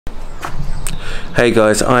Hey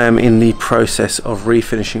guys, I am in the process of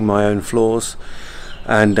refinishing my own floors,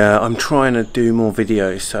 and I'm trying to do more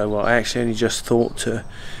videos, so I actually only just thought to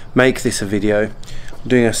make this a video. I'm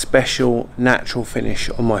doing a special natural finish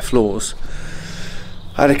on my floors.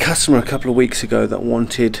 I had a customer a couple of weeks ago that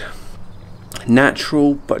wanted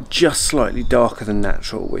natural but just slightly darker than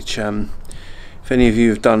natural, which if any of you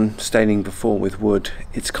have done staining before with wood,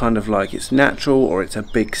 it's kind of like it's natural or it's a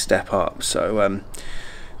big step up. So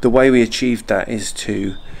the way we achieved that is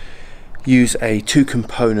to use a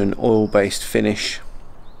two-component oil-based finish,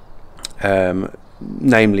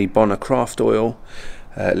 namely Bona Craft Oil,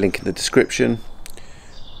 link in the description.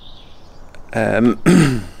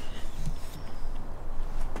 And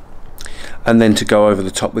then to go over the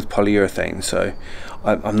top with polyurethane. So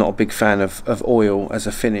I'm not a big fan of oil as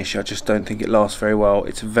a finish. I just don't think it lasts very well.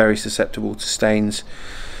 It's very susceptible to stains.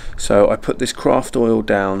 So I put this craft oil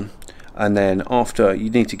down, and then after, you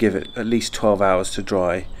need to give it at least 12 hours to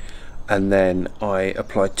dry, and then I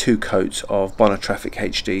applied 2 coats of Bona TRAFFIC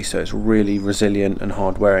HD, so it's really resilient and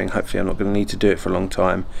hard wearing. Hopefully I'm not going to need to do it for a long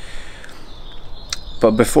time.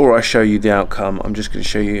 But before I show you the outcome, I'm just going to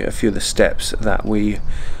show you a few of the steps that we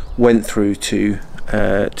went through to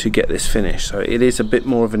get this finish. So it is a bit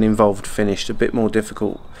more of an involved finish, a bit more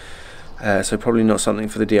difficult, so probably not something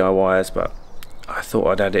for the DIYers, but I thought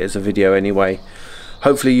I'd add it as a video anyway.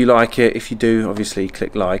 Hopefully you like it. If you do, obviously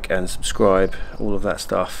click like and subscribe, all of that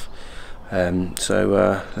stuff.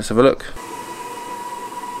 So let's have a look.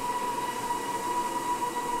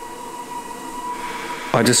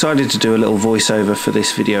 I decided to do a little voiceover for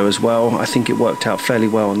this video as well. I think it worked out fairly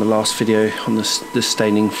well on the last video, on the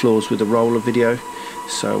staining floors with the roller video.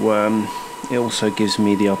 So it also gives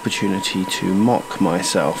me the opportunity to mock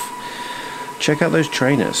myself. Check out those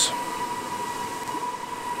trainers.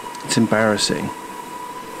 It's embarrassing.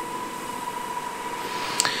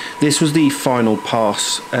 This was the final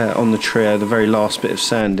pass on the trio, the very last bit of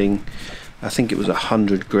sanding. I think it was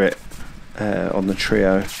 100 grit on the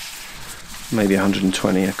trio, maybe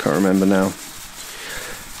 120, I can't remember now.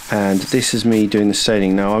 And this is me doing the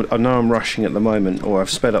staining. Now I know I'm rushing at the moment, or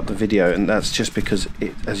I've sped up the video, and that's just because,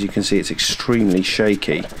 as you can see, it's extremely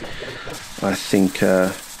shaky. I think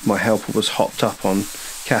my helper was hopped up on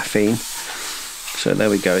caffeine. So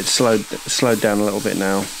there we go, it's slowed down a little bit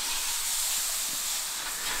now.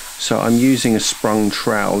 So I'm using a sprung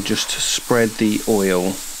trowel just to spread the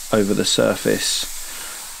oil over the surface.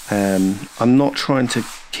 I'm not trying to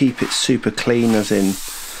keep it super clean, as in,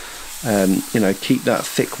 you know, keep that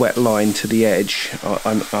thick wet line to the edge.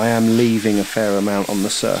 I am leaving a fair amount on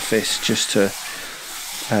the surface just to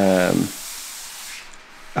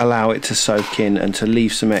allow it to soak in and to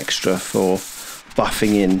leave some extra for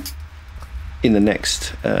buffing in the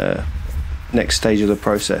next stage of the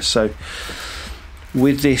process. So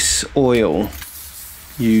with this oil,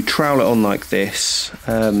 you trowel it on like this,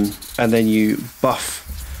 and then you buff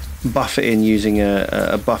it in using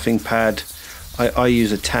a buffing pad. I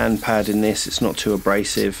use a tan pad in this, it's not too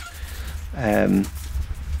abrasive.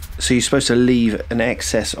 So you're supposed to leave an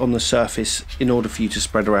excess on the surface in order for you to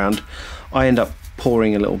spread around. I end up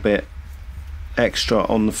pouring a little bit extra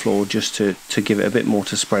on the floor just to give it a bit more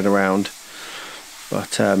to spread around.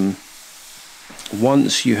 But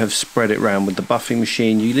once you have spread it around with the buffing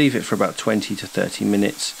machine, you leave it for about 20 to 30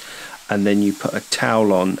 minutes, and then you put a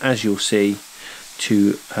towel on, as you'll see,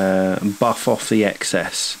 to buff off the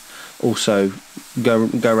excess. Also go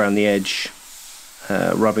around the edge,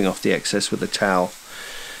 rubbing off the excess with a towel,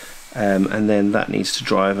 and then that needs to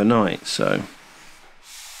dry overnight. So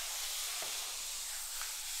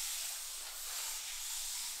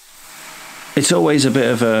it's always a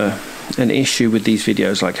bit of an issue with these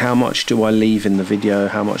videos, like how much do I leave in the video,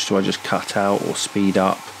 how much do I just cut out or speed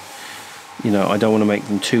up. You know, I don't want to make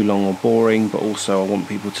them too long or boring, but also I want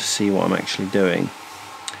people to see what I'm actually doing.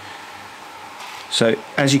 So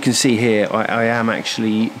as you can see here, I am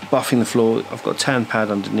actually buffing the floor. I've got a tan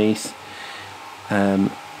pad underneath. You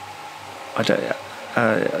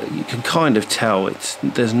can kind of tell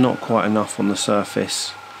there's not quite enough on the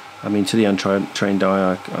surface. I mean, to the untrained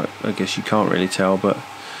eye, I guess you can't really tell, but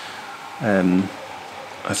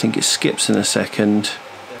I think it skips in a second,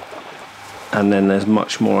 and then there's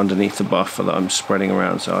much more underneath the buffer that I'm spreading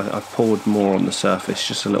around. So I've poured more on the surface,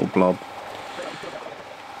 just a little blob.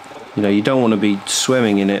 You know, you don't want to be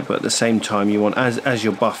swimming in it, but at the same time, you want, as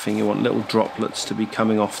you're buffing, you want little droplets to be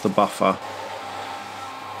coming off the buffer,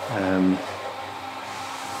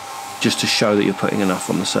 just to show that you're putting enough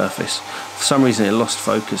on the surface. For some reason it lost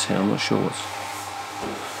focus here, I'm not sure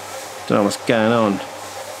don't know what's going on.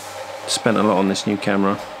 Spent a lot on this new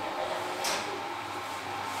camera.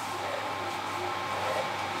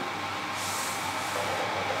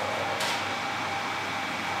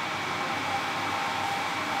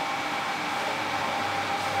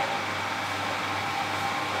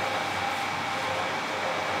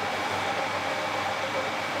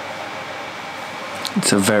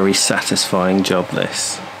 It's a very satisfying job,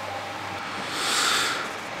 this.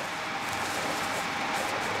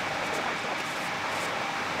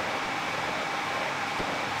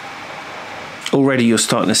 Already you're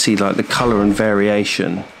starting to see like the colour and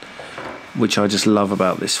variation, which I just love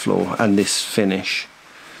about this floor and this finish.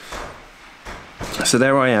 So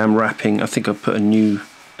there I am wrapping. I think I put a new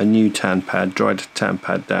tan pad, dried tan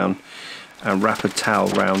pad down, and wrap a towel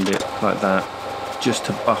round it like that, just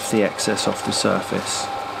to buff the excess off the surface.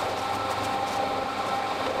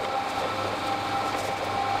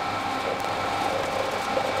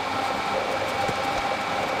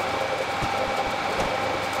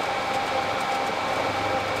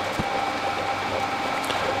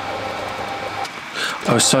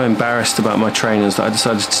 I was so embarrassed about my trainers that I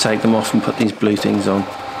decided to take them off and put these blue things on.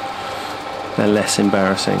 They're less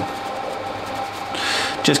embarrassing.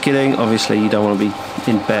 Just kidding, obviously you don't want to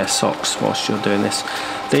be in bare socks whilst you're doing this.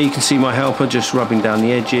 There you can see my helper just rubbing down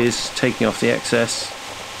the edges, taking off the excess.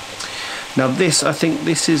 Now this, I think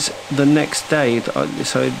this is the next day,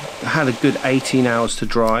 so it had a good 18 hours to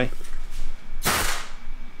dry.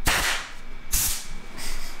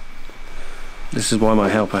 This is why my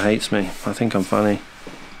helper hates me. I think I'm funny.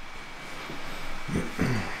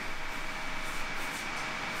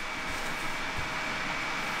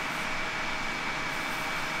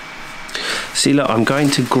 See, look, I'm going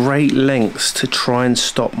to great lengths to try and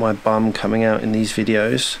stop my bum coming out in these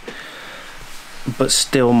videos, but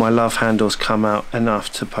still my love handles come out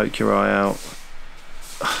enough to poke your eye out.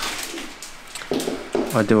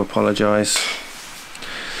 I do apologise.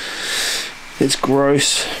 It's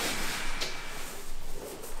gross.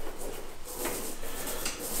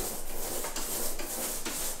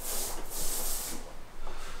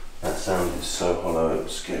 That sound is so hollow, it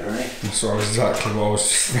was scary. That's exactly what I was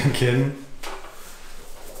just thinking.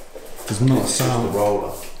 There's not a sound. The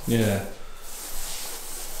roller. Yeah.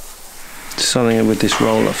 Something with this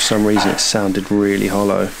roller, for some reason it sounded really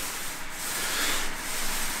hollow.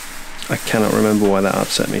 I cannot remember why that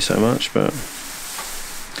upset me so much, but...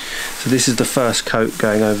 So this is the first coat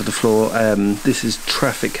going over the floor. This is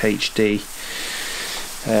Traffic HD.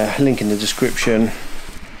 Link in the description.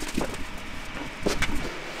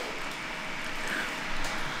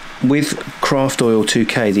 With Craft Oil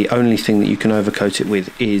 2K, the only thing that you can overcoat it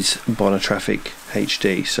with is Bona Traffic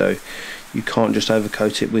HD. So you can't just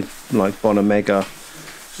overcoat it with like Bona Mega.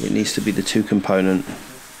 It needs to be the 2 component.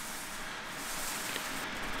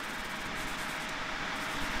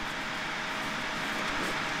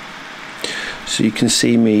 So you can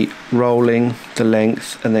see me rolling the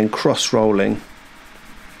length and then cross rolling.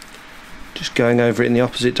 Just going over it in the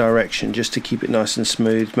opposite direction just to keep it nice and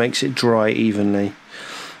smooth, makes it dry evenly.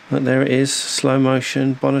 But there it is, slow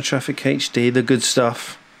motion, Bona Traffic HD, the good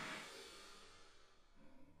stuff.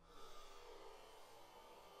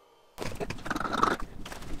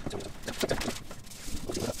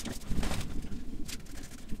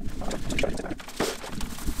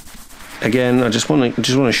 Again, I just want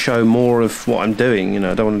to show more of what I'm doing. You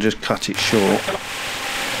know, I don't want to just cut it short.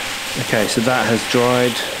 Okay, so that has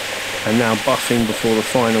dried, and now buffing before the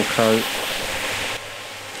final coat.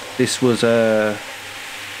 This was a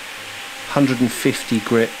 150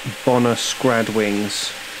 grit Bona Scrad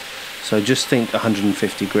wings, so just think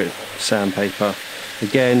 150 grit sandpaper.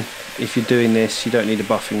 Again, if you're doing this, you don't need a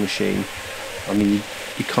buffing machine. I mean,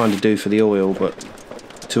 you kind of do for the oil, but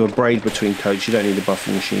to abrade between coats, you don't need a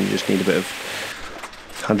buffing machine. You just need a bit of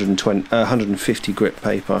 150 grit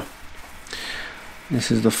paper. This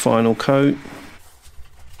is the final coat.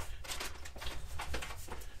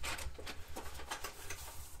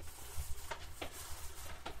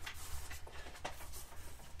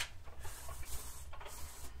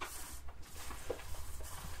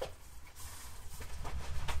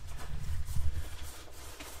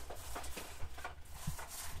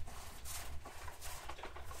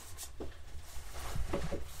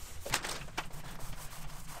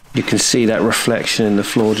 You can see that reflection in the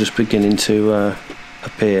floor just beginning to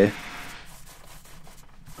appear.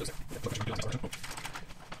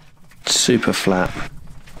 Super flat.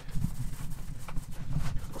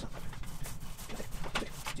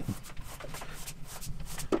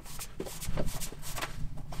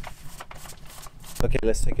 Okay,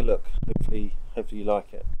 let's take a look. Hopefully you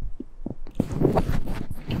like it.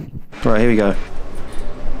 Right, here we go.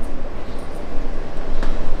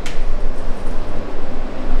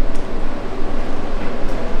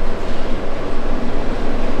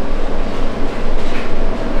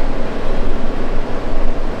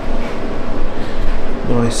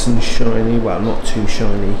 Nice and shiny, well, not too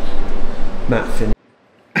shiny, matte finish.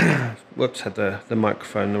 Whoops, had the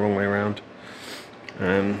microphone the wrong way around.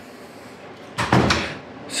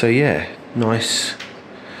 So yeah, nice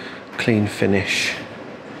clean finish.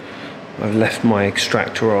 I've left my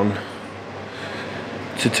extractor on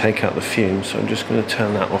to take out the fumes, so I'm just going to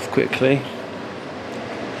turn that off quickly.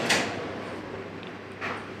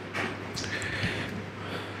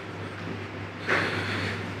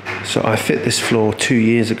 So I fit this floor 2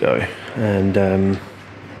 years ago, and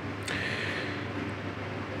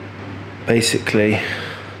basically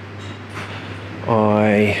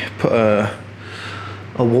I put a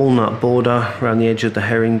walnut border around the edge of the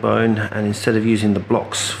herringbone, and instead of using the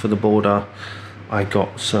blocks for the border, I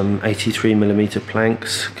got some 83mm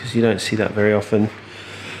planks, because you don't see that very often,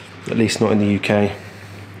 at least not in the UK,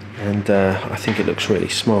 and I think it looks really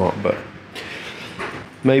smart. But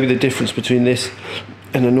maybe the difference between this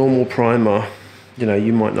and a normal primer, you know,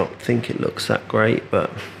 you might not think it looks that great,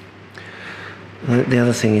 but the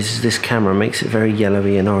other thing is this camera makes it very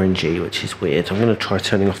yellowy and orangey, which is weird. I'm going to try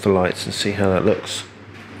turning off the lights and see how that looks.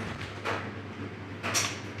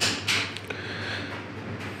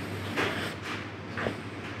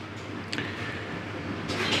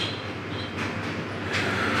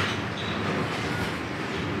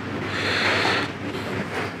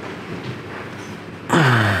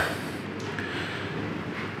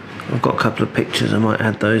 I've got a couple of pictures, I might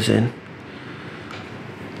add those in.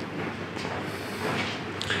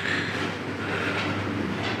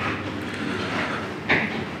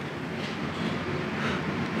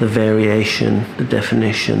 The variation, the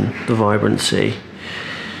definition, the vibrancy.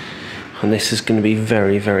 And this is going to be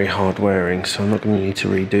very, very hard wearing, so I'm not going to need to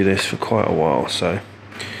redo this for quite a while. So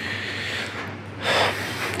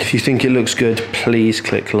if you think it looks good, please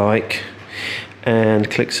click like and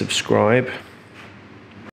click subscribe.